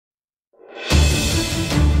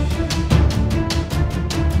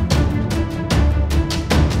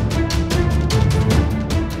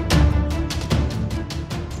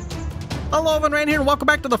Hello, Van here, and welcome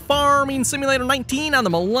back to the Farming Simulator 19 on the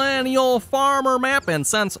Millennial Farmer map. And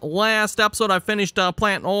since last episode, I finished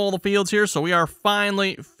planting all the fields here, so we are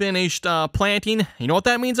finally finished planting. You know what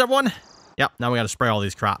that means, everyone? Yep, now we got to spray all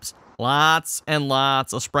these crops. Lots and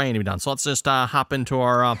lots of spraying to be done. So let's just hop into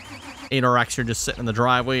our 8RX here, just sitting in the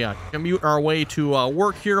driveway. Commute our way to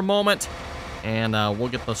work here a moment. And we'll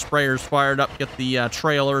get the sprayers fired up, get the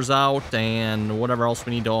trailers out, and whatever else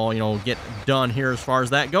we need to all, get done here as far as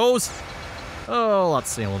that goes. Oh, let's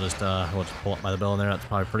see. We'll just pull up by the bill in there. That's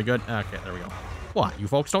probably pretty good. Okay, there we go. What? You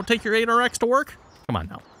folks don't take your 8RX to work? Come on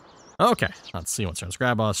now. Okay, let's see what's here. Let's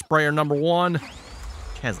grab sprayer number 1.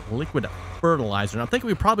 Which has liquid fertilizer. Now, I think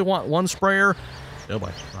we probably want one sprayer. Oh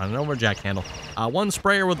boy, running over a jack handle. One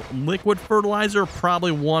sprayer with liquid fertilizer,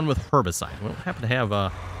 probably one with herbicide. We don't happen to have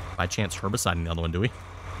by chance herbicide in the other one, do we?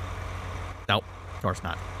 Nope, of course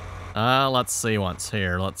not. Let's see what's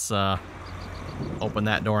here. Let's open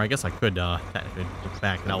that door. I guess I could technically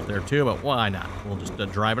back it out there too, but why not? We'll just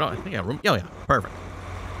drive it out. I think I have room. Oh yeah, perfect.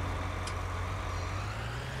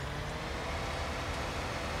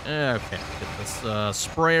 Okay, get this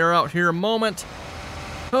sprayer out here a moment.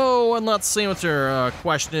 Oh, and let's see what your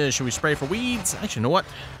question is. Should we spray for weeds? Actually, you know what?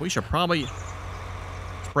 We should probably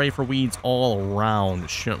spray for weeds all around,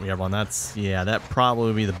 shouldn't we, everyone? That probably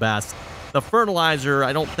would be the best. The fertilizer,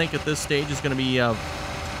 I don't think at this stage is going to be of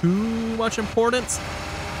too much importance.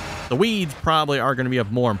 The weeds probably are going to be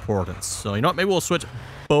of more importance. So, you know what? Maybe we'll switch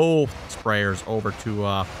both sprayers over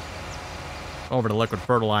to liquid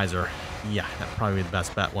fertilizer. Yeah, that'd probably be the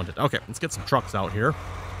best bet, wouldn't it? Okay, let's get some trucks out here.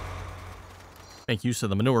 Make use of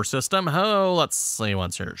the manure system. Oh, let's see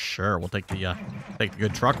what's here. Sure, we'll take the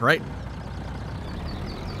good truck, right?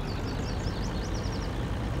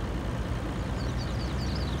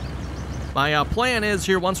 My plan is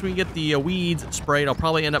here, once we get the weeds sprayed, I'll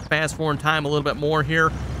probably end up fast forwarding time a little bit more here.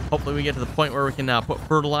 Hopefully we get to the point where we can put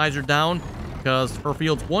fertilizer down, because for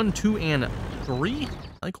fields 1, 2, and 3,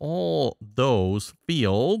 like all those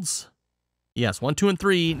fields, yes, 1, 2, and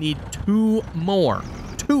 3 need two more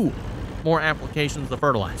applications of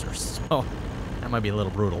fertilizers. So that might be a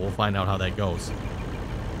little brutal. We'll find out how that goes.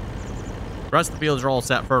 The rest of the fields are all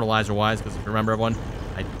set fertilizer-wise, because if you remember, everyone,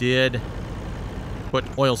 I did put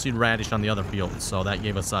oilseed radish on the other field, so that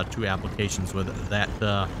gave us 2 applications with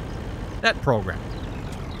that program.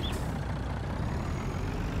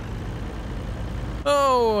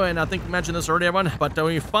 Oh, and I think we mentioned this already, everyone, but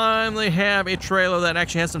we finally have a trailer that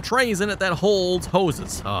actually has some trays in it that holds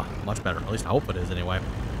hoses. Oh, much better. At least I hope it is, anyway.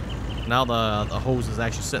 Now the hoses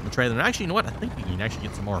actually sit in the trailer. And actually, you know what? I think we can actually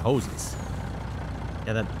get some more hoses.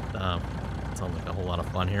 Yeah, that sounds like a whole lot of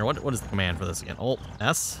fun here. What is the command for this again? Alt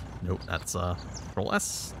S? Nope, that's Control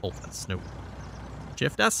S. Alt S. Nope.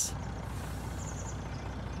 Shift S.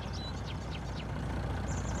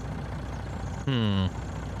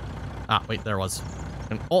 Ah, wait, there was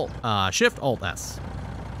an Shift Alt S.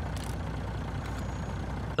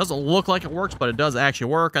 Doesn't look like it works, but it does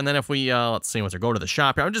actually work. And then if we let's see, once we go to the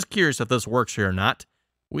shop here, I'm just curious if this works here or not.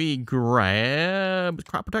 We grab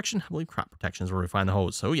crop protection. I believe crop protection is where we find the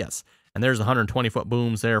hose. So yes, and there's 120-foot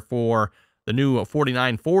booms there for the new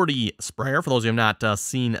 4940 sprayer. For those of you who have not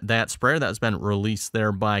seen that sprayer, that's been released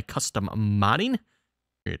there by Custom Modding.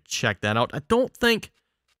 You check that out. I don't think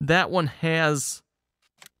that one has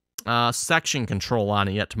section control on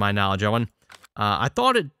it yet, to my knowledge, Owen. I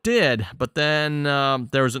thought it did, but then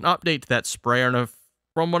there was an update to that sprayer, and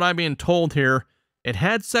from what I'm being told here, it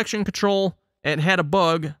had section control, and it had a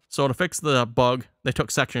bug, so to fix the bug, they took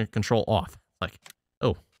section control off. Like,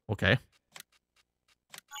 oh, okay.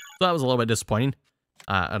 So that was a little bit disappointing.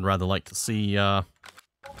 I'd rather like to see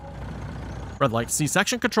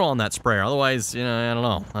section control on that sprayer. Otherwise, I don't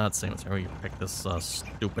know. Let's see. Let's see. We can pick this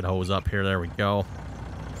stupid hose up here. There we go.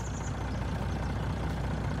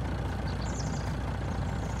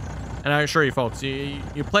 And I assure you, folks,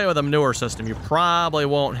 you play with a manure system, you probably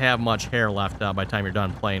won't have much hair left by the time you're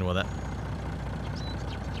done playing with it.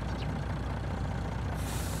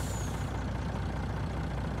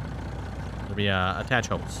 There'll be a attach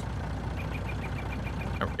hose.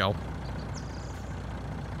 There we go.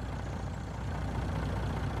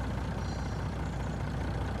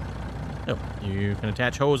 Oh, you can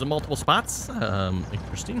attach hose in multiple spots.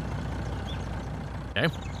 Interesting. Okay.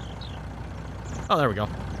 Oh, there we go.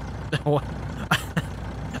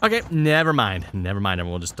 Okay, never mind. Never mind.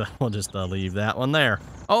 We'll just leave that one there.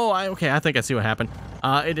 Oh, okay. I think I see what happened.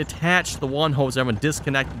 It attached the one hose. Everyone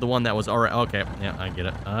disconnected the one that was already. Okay, yeah, I get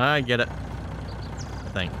it. I get it.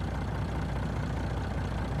 I think.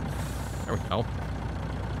 There we go.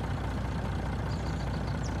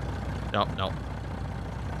 No, no.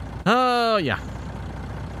 Oh, yeah.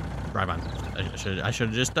 Drive on. I should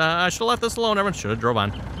have just, I should have left this alone. Everyone should have drove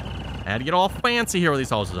on. I had to get all fancy here with these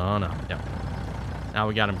hoses. Oh, no. Yeah. Now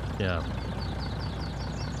we got him. Yeah.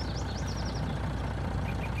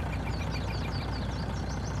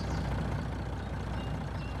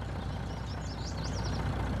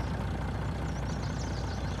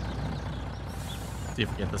 See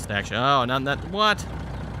if we get this to actually. Oh, not that. What?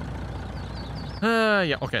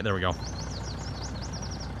 Yeah. Okay, there we go.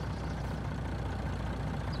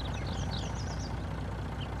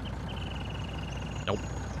 Nope.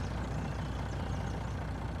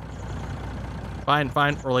 Fine.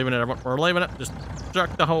 We're leaving it, everyone. We're leaving it. Just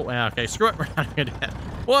chuck the hose. Okay, screw it. We're not even gonna do that.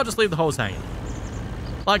 We'll just leave the hose hanging.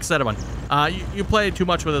 Like I said, everyone, you play too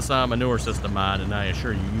much with this manure system mod, and I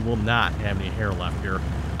assure you, you will not have any hair left here.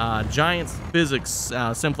 Giant's physics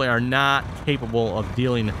simply are not capable of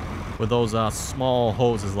dealing with those small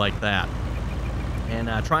hoses like that. And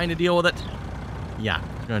trying to deal with it, yeah,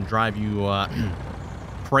 it's going to drive you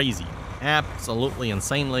crazy. Absolutely,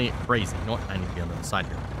 insanely crazy. You know what? I need to be on the other side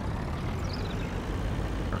here.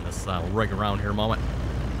 Turn this rig around here a moment.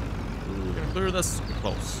 We're going to clear this. Get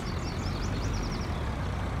close.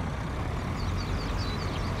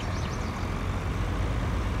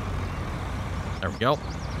 There we go.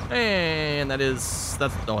 And that's the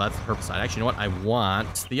herbicide. Actually, you know what? I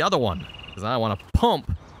want the other one because I want to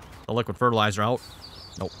pump the liquid fertilizer out.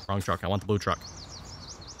 Nope, wrong truck. I want the blue truck.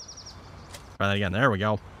 Try that again. There we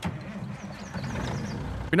go.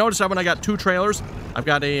 You notice when I got two trailers. I've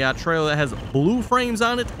got a trailer that has blue frames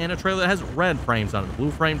on it and a trailer that has red frames on it. The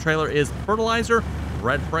blue frame trailer is fertilizer.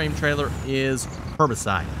 Red frame trailer is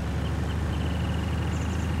herbicide.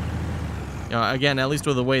 Again, at least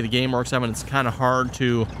with the way the game works, it's kind of hard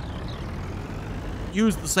to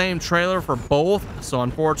use the same trailer for both. So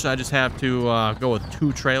unfortunately, I just have to go with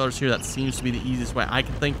two trailers here. That seems to be the easiest way I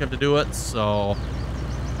can think of to do it. So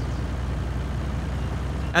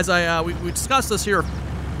as we discussed this here a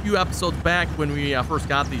few episodes back when we first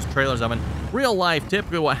got these trailers. Real life,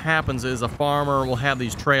 typically what happens is a farmer will have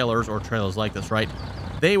these trailers, or trailers like this, right?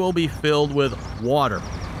 They will be filled with water.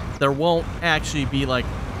 There won't actually be like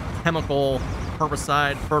chemical,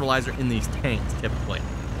 herbicide, fertilizer in these tanks typically.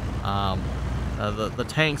 The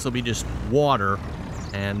tanks will be just water,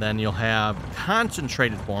 and then you'll have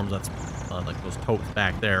concentrated forms. That's like those totes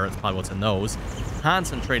back there. That's probably what's in those.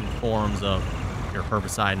 Concentrated forms of your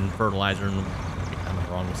herbicide and fertilizer, and I'm on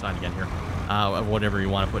the wrong side again here. Whatever you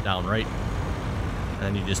want to put down, right? And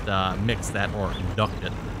then you just mix that or induct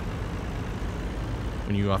it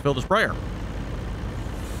when you fill the sprayer.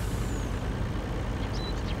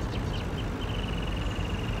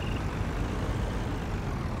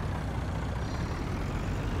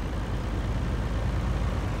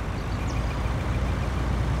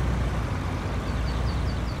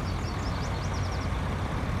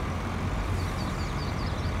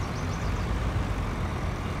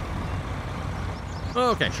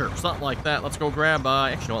 Okay, sure, something like that. Let's go grab,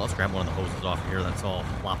 actually, you know what, let's grab one of the hoses off here that's all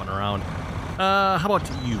flopping around. How about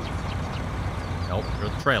you? Nope, you're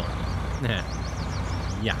the trailer.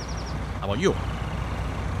 Yeah. How about you?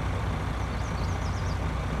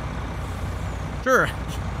 Sure.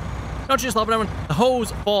 Don't you just love it, everyone? The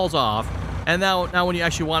hose falls off, and now when you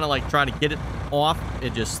actually want to, like, try to get it off,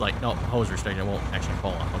 it just, like, no, hose restricted, it won't actually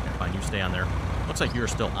fall off. Okay, fine, you stay on there. Looks like you're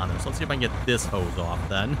still on there, so let's see if I can get this hose off,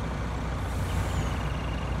 then.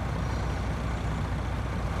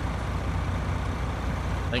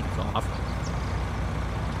 I think it's off.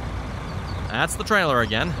 That's the trailer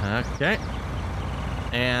again. Okay.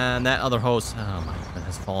 And that other hose, oh my God,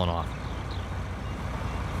 has fallen off.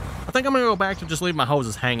 I think I'm going to go back to just leave my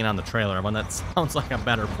hoses hanging on the trailer. Everyone, that sounds like a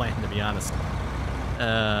better plan, to be honest.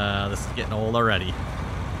 This is getting old already.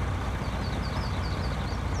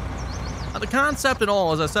 The concept and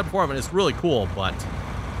all, as I said before, it's really cool, but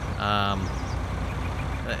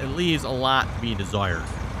it leaves a lot to be desired.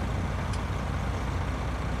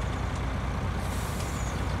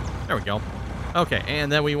 There we go. Okay, and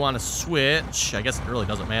then we want to switch. I guess it really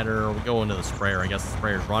doesn't matter. We go into the sprayer. I guess the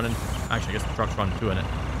sprayer's running. Actually, I guess the truck's running too in it.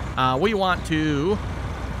 We want to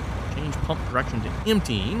change pump direction to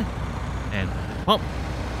emptying and pump.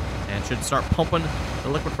 And should start pumping the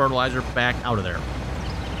liquid fertilizer back out of there.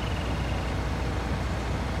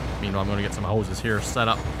 Meanwhile, I'm going to get some hoses here set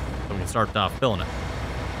up so we can start filling it.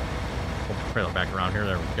 Pull the trailer back around here.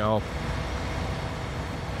 There we go.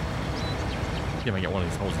 See if I can get one of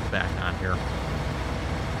these hoses back on here.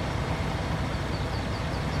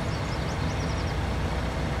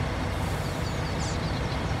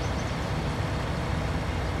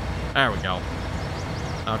 There we go.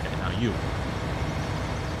 Okay, now you.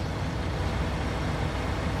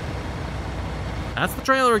 That's the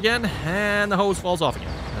trailer again, and the hose falls off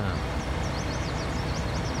again.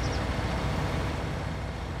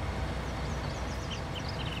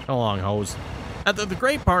 Come along, hose. The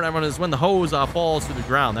great part, everyone, is when the hose falls to the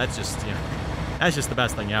ground. That's just, you know, that's just the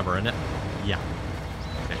best thing ever, isn't it? Yeah.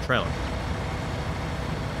 Okay, trailer.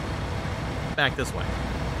 Back this way.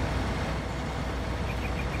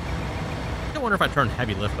 I wonder if I turn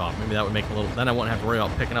heavy lift off. Maybe that would make a little... Then I wouldn't have to worry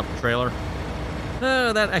about picking up the trailer.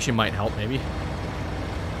 That actually might help, maybe.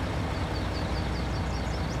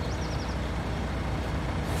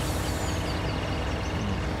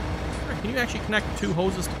 Can you actually connect two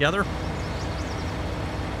hoses together?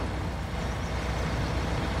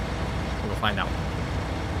 We'll find out.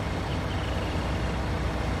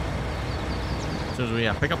 As soon as we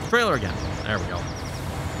pick up the trailer again. There we go.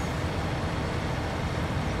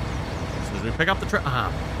 As soon as we pick up the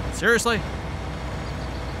trailer... seriously?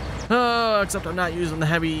 Except I'm not using the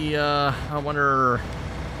heavy... I wonder...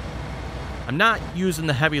 I'm not using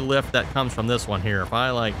the heavy lift that comes from this one here. If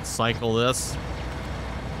I, like, cycle this...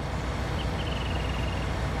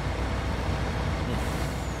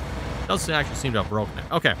 Doesn't actually seem to have broken it.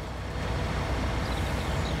 Okay.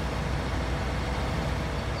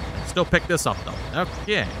 Still pick this up, though.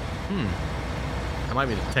 Okay. That might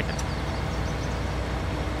be the ticket.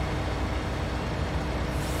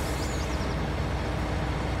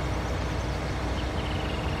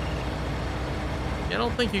 I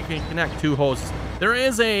don't think you can connect two hoses. There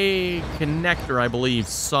is a connector, I believe,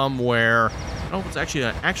 somewhere. I don't know if it's actually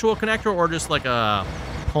an actual connector or just like a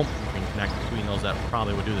pump you can connect between those that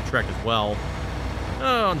probably would do the trick as well.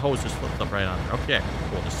 Oh, and the hose just flipped up right on there. Okay,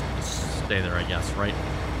 cool. Just stay there, I guess, right?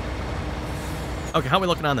 Okay, how are we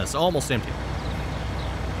looking on this? Almost empty.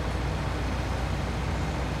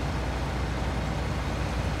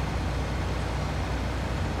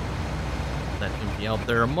 That empty out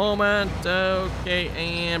there a moment. Okay,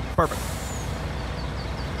 and perfect.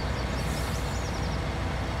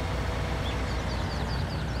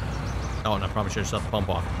 Oh, and I probably should have shut the pump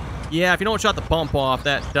off. Yeah, if you don't shut the pump off,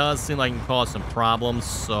 that does seem like it can cause some problems,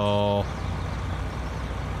 so...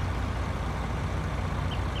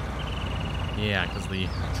 Yeah, because the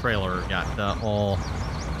trailer got all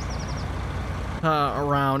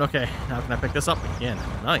around. Okay, now can I pick this up again?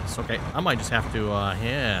 Nice, okay. I might just have to,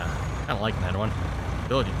 yeah, kind of like that one.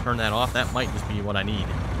 Ability to turn that off, that might just be what I need.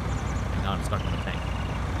 Okay, now I'm stuck in the tank.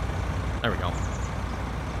 There we go.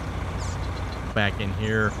 Back in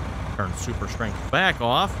here. Turn super strength back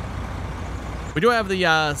off. We do have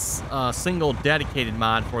the single dedicated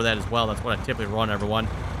mod for that as well. That's what I typically run, everyone.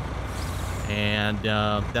 And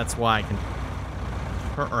that's why I can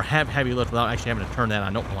or have heavy lift without actually having to turn that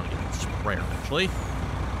on. I don't want to get the sprayer, actually.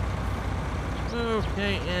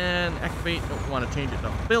 Okay, and activate. Don't want to change it to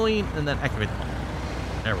filling, and then activate the pump.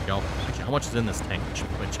 There we go. Actually, how much is in this tank? I should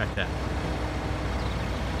probably check that.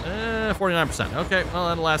 49%. Okay, well,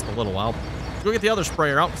 that'll last a little while. Go get the other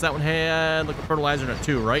sprayer out, because that one had liquid fertilizer in it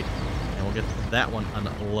too, right? And we'll get that one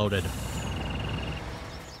unloaded.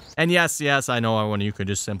 And yes, I know you could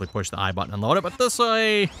just simply push the I button and load it, but this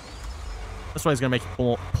way is going to make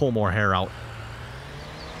you pull more hair out.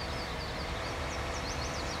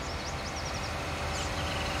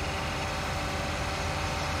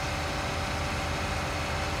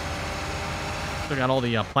 So we got all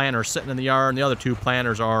the planters sitting in the yard, and the other two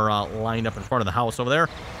planters are lined up in front of the house over there.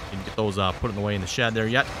 You can get those put away in the shed there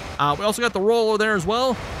yet. We also got the roller there as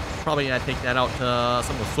well. Probably take that out to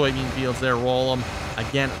some of the soybean fields there, roll them.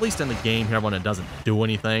 Again, at least in the game here, when it doesn't do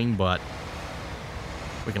anything, but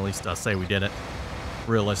we can at least say we did it.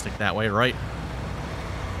 Realistic that way, right?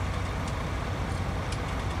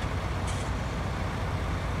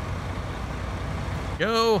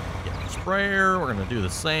 Go. Get the sprayer. We're going to do the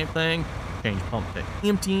same thing. Change pump to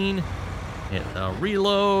emptying. Hit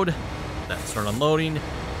reload. That start unloading.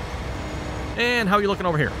 And how are you looking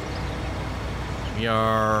over here? We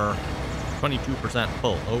are 22%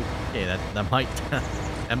 full. Okay, that might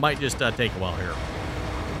that might just take a while here.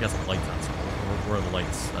 We got some lights on. So where are the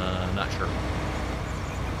lights? Not sure.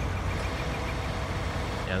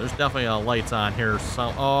 Yeah, there's definitely lights on here.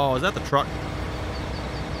 So, oh, is that the truck?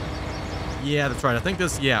 Yeah, that's right. I think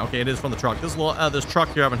this. Yeah, okay, it is from the truck. This this truck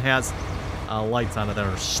here has lights on it that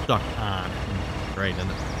are stuck on. Great,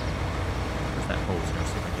 isn't it? Where's that hose here?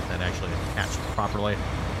 See if I can get that actually attached properly.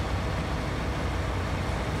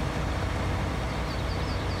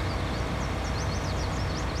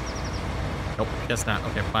 Nope, guess not.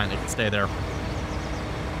 Okay, fine. They can stay there.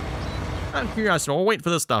 I'm curious. We'll wait for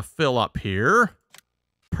this to fill up here.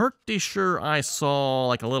 Pretty sure I saw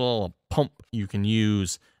like a little pump you can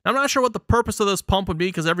use. I'm not sure what the purpose of this pump would be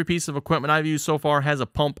because every piece of equipment I've used so far has a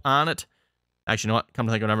pump on it. Actually, you know what? Come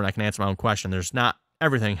to think of it, I can answer my own question. There's not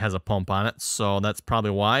everything has a pump on it, so that's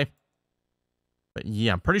probably why. But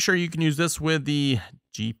yeah, I'm pretty sure you can use this with the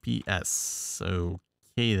GPS.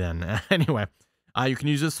 Okay, then. Anyway, you can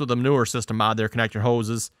use this with the newer system mod there. Connect your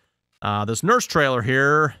hoses. This nurse trailer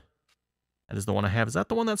here, that is the one I have. Is that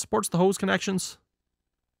the one that supports the hose connections?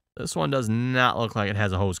 This one does not look like it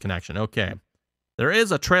has a hose connection. Okay. There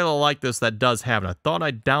is a trailer like this that does have it. I thought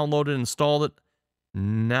I downloaded and installed it.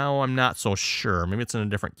 Now I'm not so sure. Maybe it's in a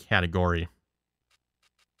different category.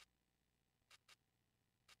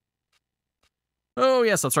 Oh,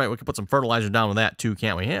 yes, that's right. We can put some fertilizer down with that, too,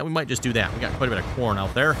 can't we? Yeah, we might just do that. We got quite a bit of corn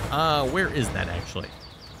out there. Where is that, actually?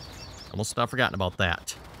 Almost forgotten about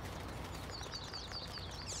that.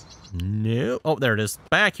 No. Oh, there it is.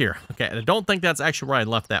 Back here. Okay, I don't think that's actually where I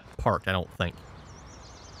left that parked, I don't think.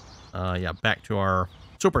 Yeah, back to our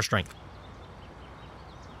super strength.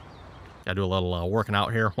 Gotta do a little working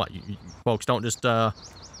out here. What, you folks don't just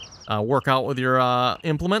work out with your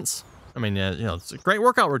implements? I mean, you know, it's a great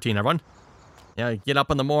workout routine, everyone. Yeah, you get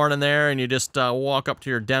up in the morning there and you just walk up to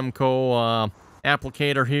your Demco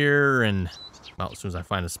applicator here, and well, as soon as I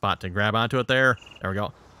find a spot to grab onto it there we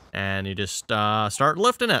go. And you just start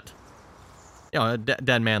lifting it. You know, a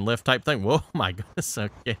dead man lift type thing. Whoa, my goodness.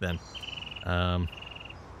 Okay, then. Well,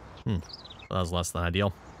 that was less than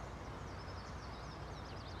ideal.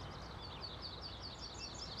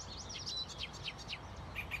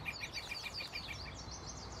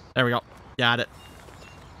 There we go. Got it.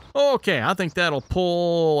 Okay, I think that'll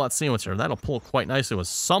pull... Let's see what's here. That'll pull quite nicely with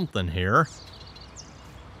something here.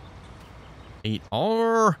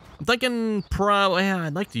 8R. I'm thinking probably... Yeah,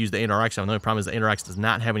 I'd like to use the 8RX. The only problem is the 8RX does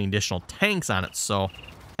not have any additional tanks on it, so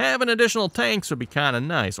having additional tanks would be kind of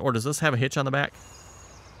nice. Or does this have a hitch on the back?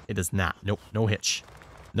 It does not. Nope, no hitch.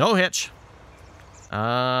 No hitch.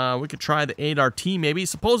 We could try the 8RT maybe.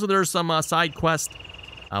 Supposedly there's some side quest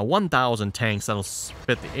 1,000 tanks that'll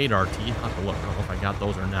fit the 8RT. I'll have to look. I don't know if I got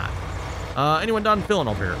those or not. Anyone done filling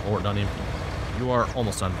over here? Or done emptying? You are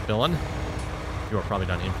almost done filling. You are probably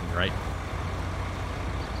done emptying, right?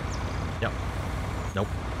 Yep. Nope.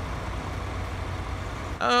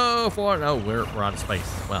 Oh, no, we're out of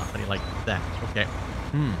space. Well, how do you like that? Okay.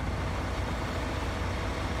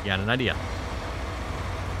 Got an idea.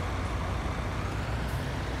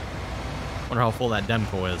 Wonder how full that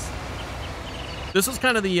Demco is. This is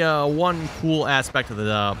kind of the one cool aspect of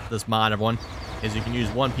the this mod, everyone, is you can use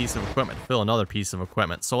one piece of equipment to fill another piece of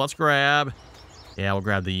equipment. So let's grab... Yeah, we'll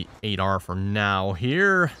grab the 8R for now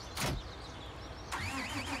here.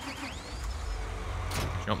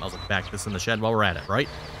 I'll just back this in the shed while we're at it, right?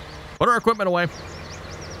 Put our equipment away.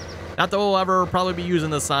 Not that we'll ever probably be using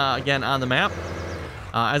this again on the map.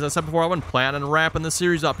 As I said before, I wasn't planning on wrapping this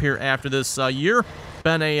series up here after this year.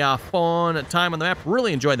 Been a fun time on the map.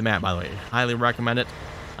 Really enjoyed the map, by the way. Highly recommend it.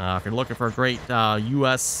 If you're looking for a great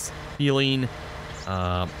U.S. feeling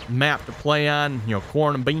map to play on, you know,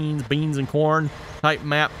 corn and beans, beans and corn type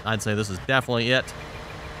map, I'd say this is definitely it.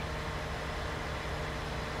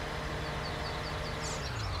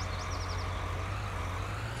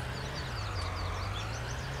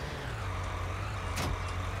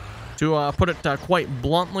 To put it quite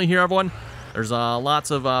bluntly here, everyone, there's lots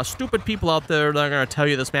of stupid people out there that are going to tell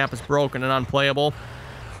you this map is broken and unplayable.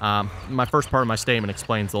 My first part of my statement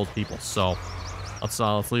explains those people, so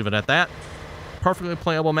let's leave it at that. Perfectly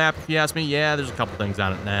playable map, if you ask me. Yeah, there's a couple things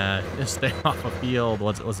on it. Nah, just stay off a field.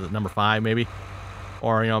 Was it number 5, maybe?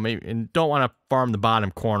 Or, you know, maybe, and don't want to farm the bottom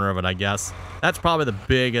corner of it, I guess. That's probably the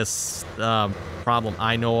biggest problem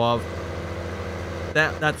I know of.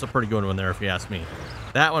 That's a pretty good one there, if you ask me.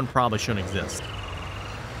 That one probably shouldn't exist.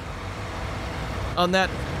 On that,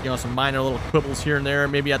 you know, some minor little quibbles here and there,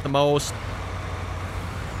 maybe at the most.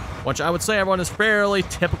 Which I would say, everyone, is fairly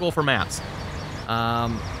typical for maps.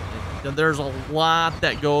 There's a lot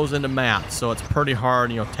that goes into maps, so it's pretty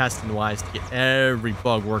hard, you know, testing-wise, to get every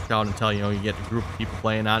bug worked out until, you know, you get a group of people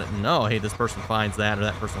playing on it, and, oh, hey, this person finds that, or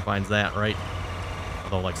that person finds that, right?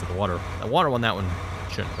 Although, like I said, the water one, that one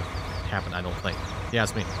shouldn't have happened, I don't think. If you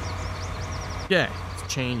ask me. Okay.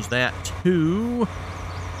 Change that to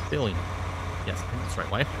filling. Yes, I think that's the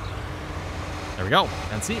right way. There we go.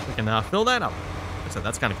 And see, we can fill that up. Like I said,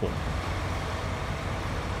 that's kind of cool. Not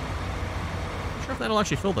sure if that'll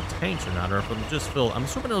actually fill the tanks or not, or if it'll just fill... I'm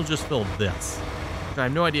assuming it'll just fill this. I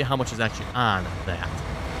have no idea how much is actually on that.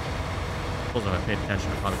 I suppose if I paid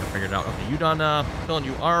attention, I probably could figure it out. Okay, you done filling?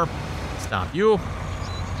 You are. Stop you.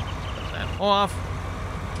 Put that off.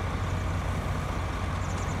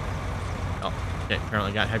 Okay,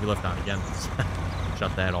 apparently got heavy lift on again.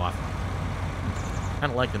 Shut that off.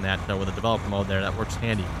 Kind of liking that with the developer mode there. That works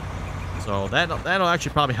handy. So that'll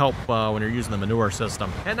actually probably help when you're using the manure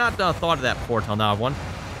system. Had not thought of that before till now, one.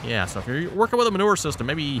 Yeah, so if you're working with a manure system,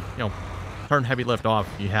 maybe, you know, turn heavy lift off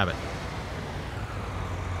if you have it.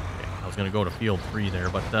 Okay, I was going to go to field 3 there,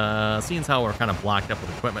 but seeing as how we're kind of blocked up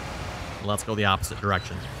with equipment, let's go the opposite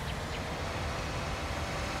direction.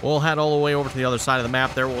 We'll head all the way over to the other side of the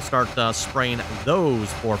map there. We'll start spraying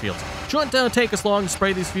those 4 fields. Shouldn't take us long to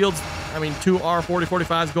spray these fields. I mean, 2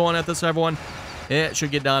 R4045s going at this, everyone. It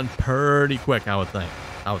should get done pretty quick, I would think.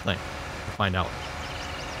 We'll find out.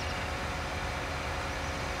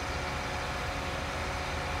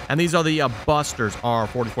 And these are the Busters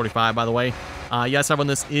R4045, by the way. Yes, everyone,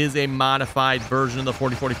 this is a modified version of the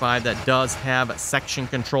 4045 that does have section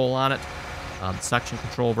control on it. The section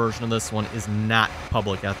control version of this one is not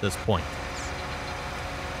public at this point.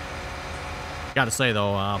 Gotta say,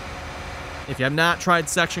 though, if you have not tried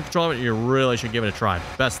section control, you really should give it a try.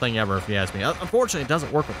 Best thing ever, if you ask me. Unfortunately, it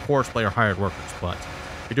doesn't work with Courseplay or hired workers, but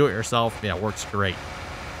if you do it yourself, yeah, it works great.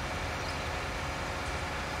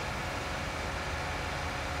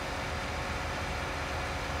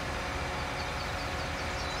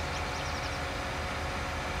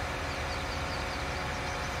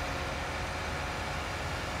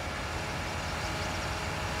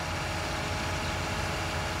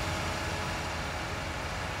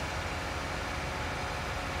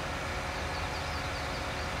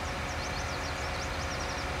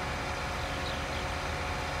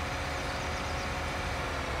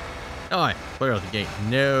 All right, clear out the gate.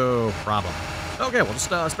 No problem. Okay, we'll just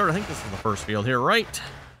start. I think this is the first field here, right?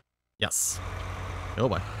 Yes. Oh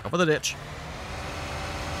boy, over the ditch.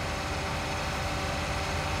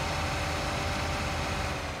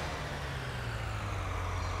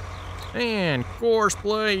 And course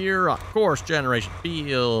play, you're up. Course generation,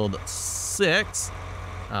 field 6.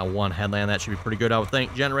 1 headland, that should be pretty good, I would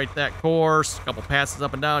think. Generate that course. A couple passes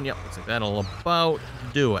up and down. Yep, looks like that'll about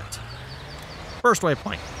do it. First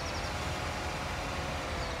waypoint.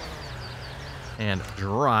 And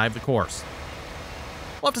drive the course.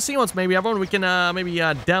 We'll have to see once, maybe, everyone. We can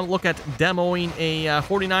look at demoing a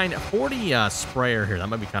 4940 sprayer here. That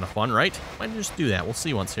might be kind of fun, right? Might just do that. We'll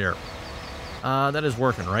see once here. That is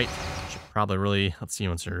working, right? Should probably really... Let's see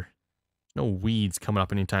once here. No weeds coming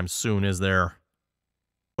up anytime soon, is there?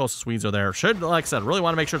 Closest weeds are there. Should, like I said, really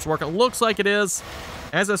want to make sure it's working. Looks like it is.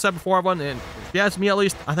 As I said before, everyone, and if you ask me at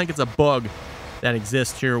least, I think it's a bug that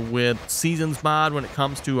exists here with Seasons mod when it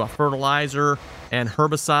comes to a fertilizer and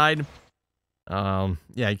herbicide.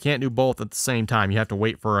 Yeah, you can't do both at the same time. You have to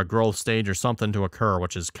wait for a growth stage or something to occur,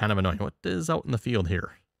 which is kind of annoying. What is out in the field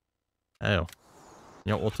here? Oh.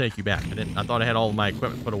 You know, we'll take you back. I thought I had all of my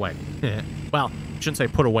equipment put away. Well, I shouldn't say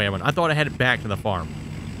put away. I thought I had it back to the farm.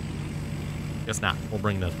 Guess not. We'll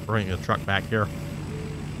bring the truck back here.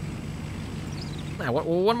 Now, what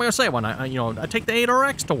am I going to say when I take the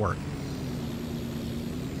 8RX to work?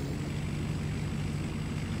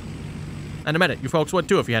 And I admit it, you folks would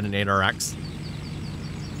too if you had an 8RX.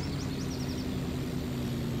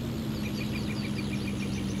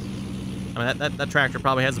 I mean, that tractor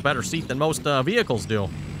probably has a better seat than most vehicles do.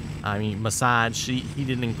 I mean, massage seat,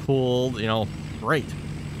 heated and cooled, you know, great.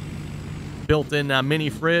 Built-in mini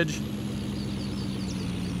fridge.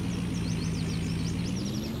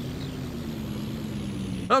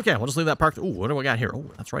 Okay, we'll just leave that parked. Ooh, what do we got here? Oh,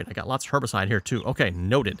 that's right. I got lots of herbicide here, too. Okay,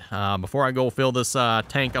 noted. Before I go fill this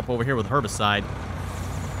tank up over here with herbicide,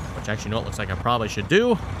 which actually, you know, it looks like I probably should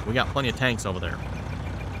do. We got plenty of tanks over there.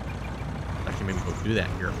 Actually, maybe go do that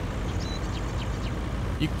here.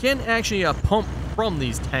 You can actually pump from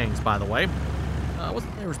these tanks, by the way.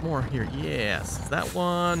 There was more here. Yes, that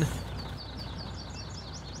one.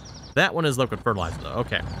 That one is liquid fertilizer, though.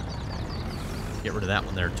 Okay. Get rid of that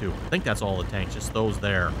one there, too. I think that's all the tanks, just those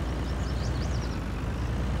there.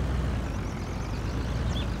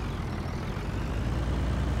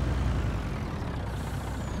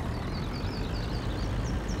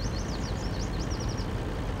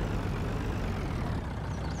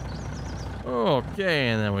 Okay,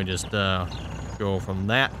 and then we just go from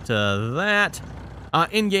that to that.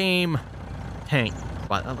 In-game tank.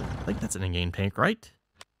 But I think that's an in-game tank, right?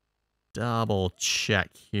 Double check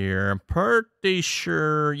here. I'm pretty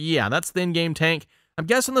sure. Yeah, that's the in-game tank. I'm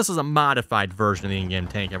guessing this is a modified version of the in-game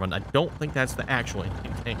tank, everyone. I don't think that's the actual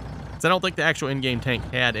in-game tank. Because I don't think the actual in-game tank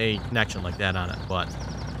had a connection like that on it. But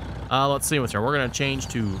let's see what's here. We're going to change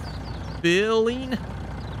to filling.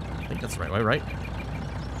 I think that's the right way, right?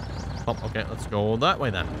 Oh, okay, let's go that way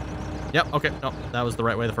then. Yep, okay. No, that was the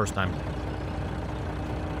right way the first time.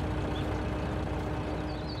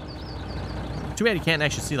 Too bad you can't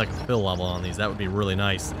actually see like a fill level on these. That would be really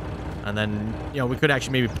nice. And then, you know, we could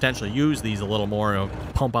actually maybe potentially use these a little more, you know,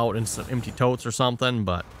 pump out into some empty totes or something,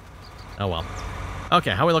 but oh well.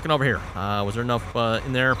 Okay, how are we looking over here? Was there enough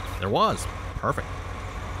in there? There was. Perfect.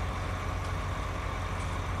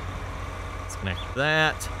 Disconnect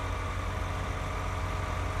that.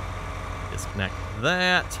 Disconnect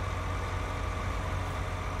that.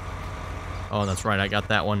 Oh, that's right. I got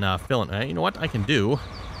that one filling. You know what I can do?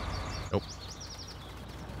 Nope.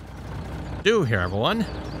 Do here, everyone.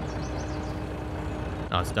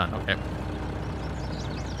 Oh, it's done. Okay.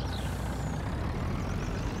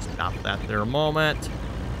 Stop that there a moment.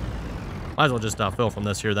 Might as well just fill from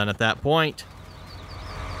this here then at that point.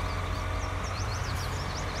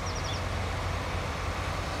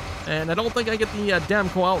 And I don't think I get the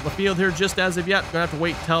Demco out in the field here just as of yet. Gonna have to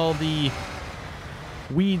wait till the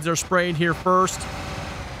weeds are sprayed here first.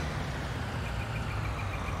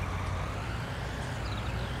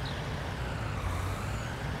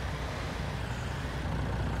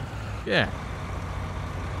 Yeah.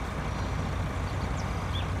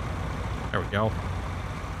 There we go.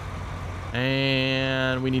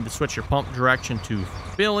 And we need to switch your pump direction to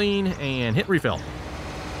filling and hit refill.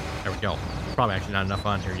 There we go. Probably actually not enough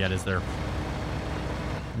on here yet, is there?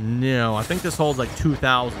 No, I think this holds like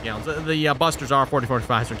 2,000 gallons. The Busters are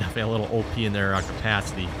 4045s are definitely a little OP in their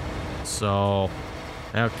capacity. So,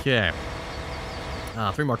 okay.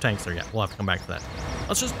 3 more tanks there yet. We'll have to come back to that.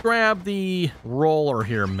 Let's just grab the roller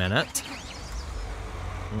here a minute.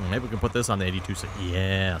 Maybe we can put this on the 82.6.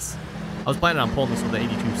 Yes. I was planning on pulling this with the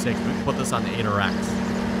 82.6. We can put this on the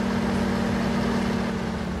 8RX.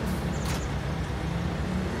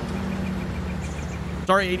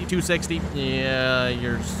 Sorry, 8260. Yeah,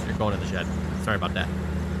 you're going in the shed. Sorry about that.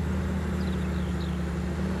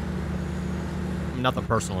 Nothing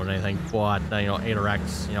personal or anything, but you know,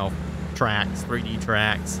 8RX, you know, tracks, 3D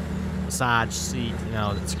tracks, massage seat, you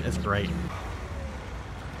know, it's great.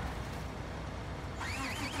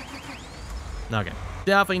 Okay,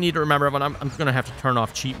 definitely need to remember everyone. I'm gonna have to turn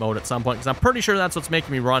off cheat mode at some point because I'm pretty sure that's what's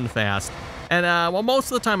making me run fast. And well,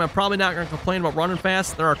 most of the time I'm probably not gonna complain about running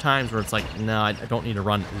fast. There are times where it's like, no, I don't need to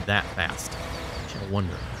run that fast. I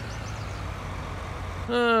wonder.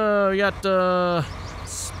 We got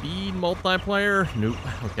speed multiplier. Nope.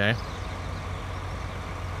 Okay.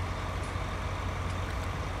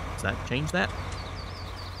 Does that change that?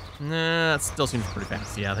 Nah, that still seems pretty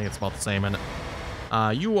fast. Yeah, I think it's about the same. And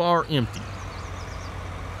you are empty.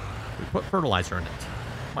 We put fertilizer in it.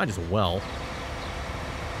 Might as well.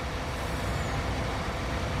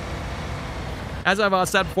 As I've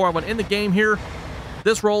said before, when in the game here,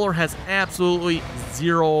 this roller has absolutely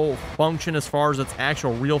zero function as far as its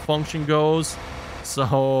actual real function goes.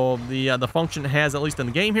 So the function it has, at least in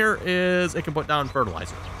the game here, is it can put down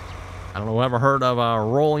fertilizer. I don't know who ever heard of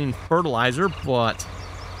rolling fertilizer, but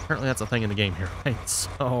apparently that's a thing in the game here, right?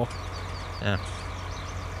 So, yeah.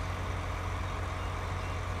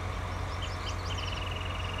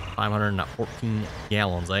 $514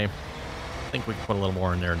 gallons, eh? I think we can put a little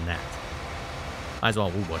more in there than that. Might as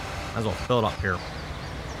well, we would. Might as well fill it up here.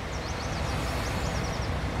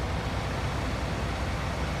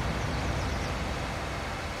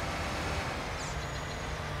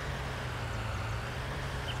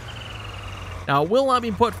 Now, will not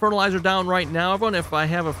be put fertilizer down right now, everyone, if I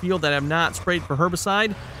have a field that I have not sprayed for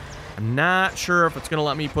herbicide. I'm not sure if it's going to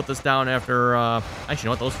let me put this down after... actually, you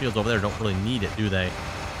know what? Those fields over there don't really need it, do they?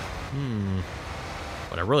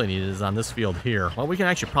 What I really need is on this field here. Well, we can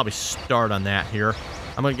actually probably start on that here.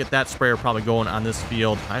 I'm going to get that sprayer probably going on this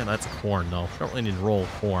field. That's corn, though. Don't really need to roll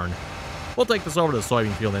corn. We'll take this over to the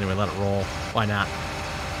soybean field anyway. Let it roll. Why not?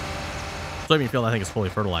 Soybean field, I think, is fully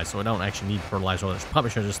fertilized, so I don't actually need fertilizer. I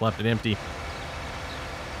probably should have just left it empty.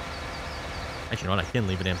 Actually, you know what? I can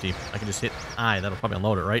leave it empty. I can just hit I. That'll probably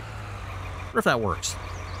unload it, right? I wonder if that works.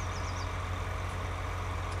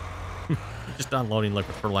 Just unloading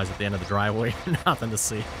liquid fertilizer at the end of the driveway. Nothing to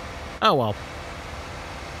see. Oh, well.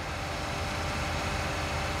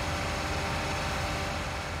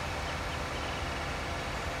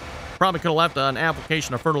 Probably could have left an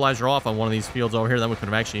application of fertilizer off on one of these fields over here. Then we could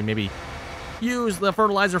have actually maybe used the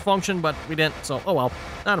fertilizer function, but we didn't. So, oh well.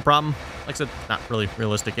 Not a problem. Like I said, not really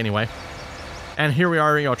realistic anyway. And here we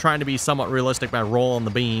are, you know, trying to be somewhat realistic by rolling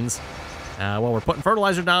the beans. Well, we're putting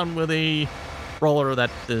fertilizer down with a roller that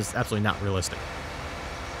is absolutely not realistic.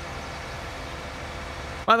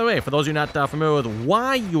 By the way, for those of you not familiar with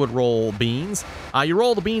why you would roll beans, you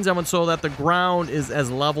roll the beans on so that the ground is as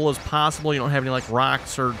level as possible. You don't have any like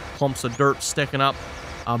rocks or clumps of dirt sticking up.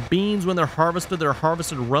 Beans, when they're harvested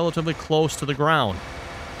relatively close to the ground.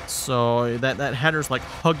 So that header's like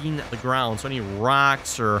hugging the ground. So any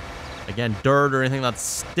rocks or Again, dirt or anything that's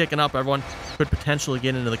sticking up, everyone, could potentially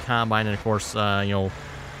get into the combine. And, of course,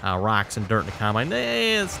 rocks and dirt in the combine,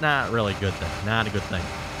 it's not really a good thing. Not a good thing.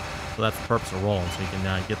 So that's the purpose of rolling, so you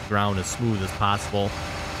can get the ground as smooth as possible.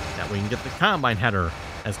 That way you can get the combine header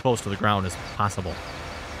as close to the ground as possible.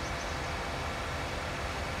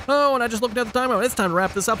 Oh, and I just looked at the timer. It's time to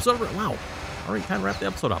wrap this episode up. Wow, already time to wrap the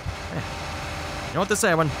episode up. You know what they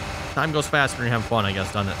say, when time goes faster when you're having fun, I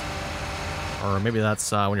guess, doesn't it? Or maybe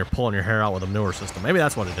that's when you're pulling your hair out with a manure system. Maybe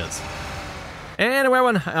that's what it is. Anyway,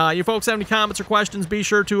 when you folks have any comments or questions, be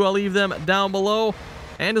sure to leave them down below.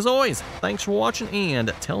 And as always, thanks for watching,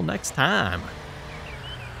 and till next time.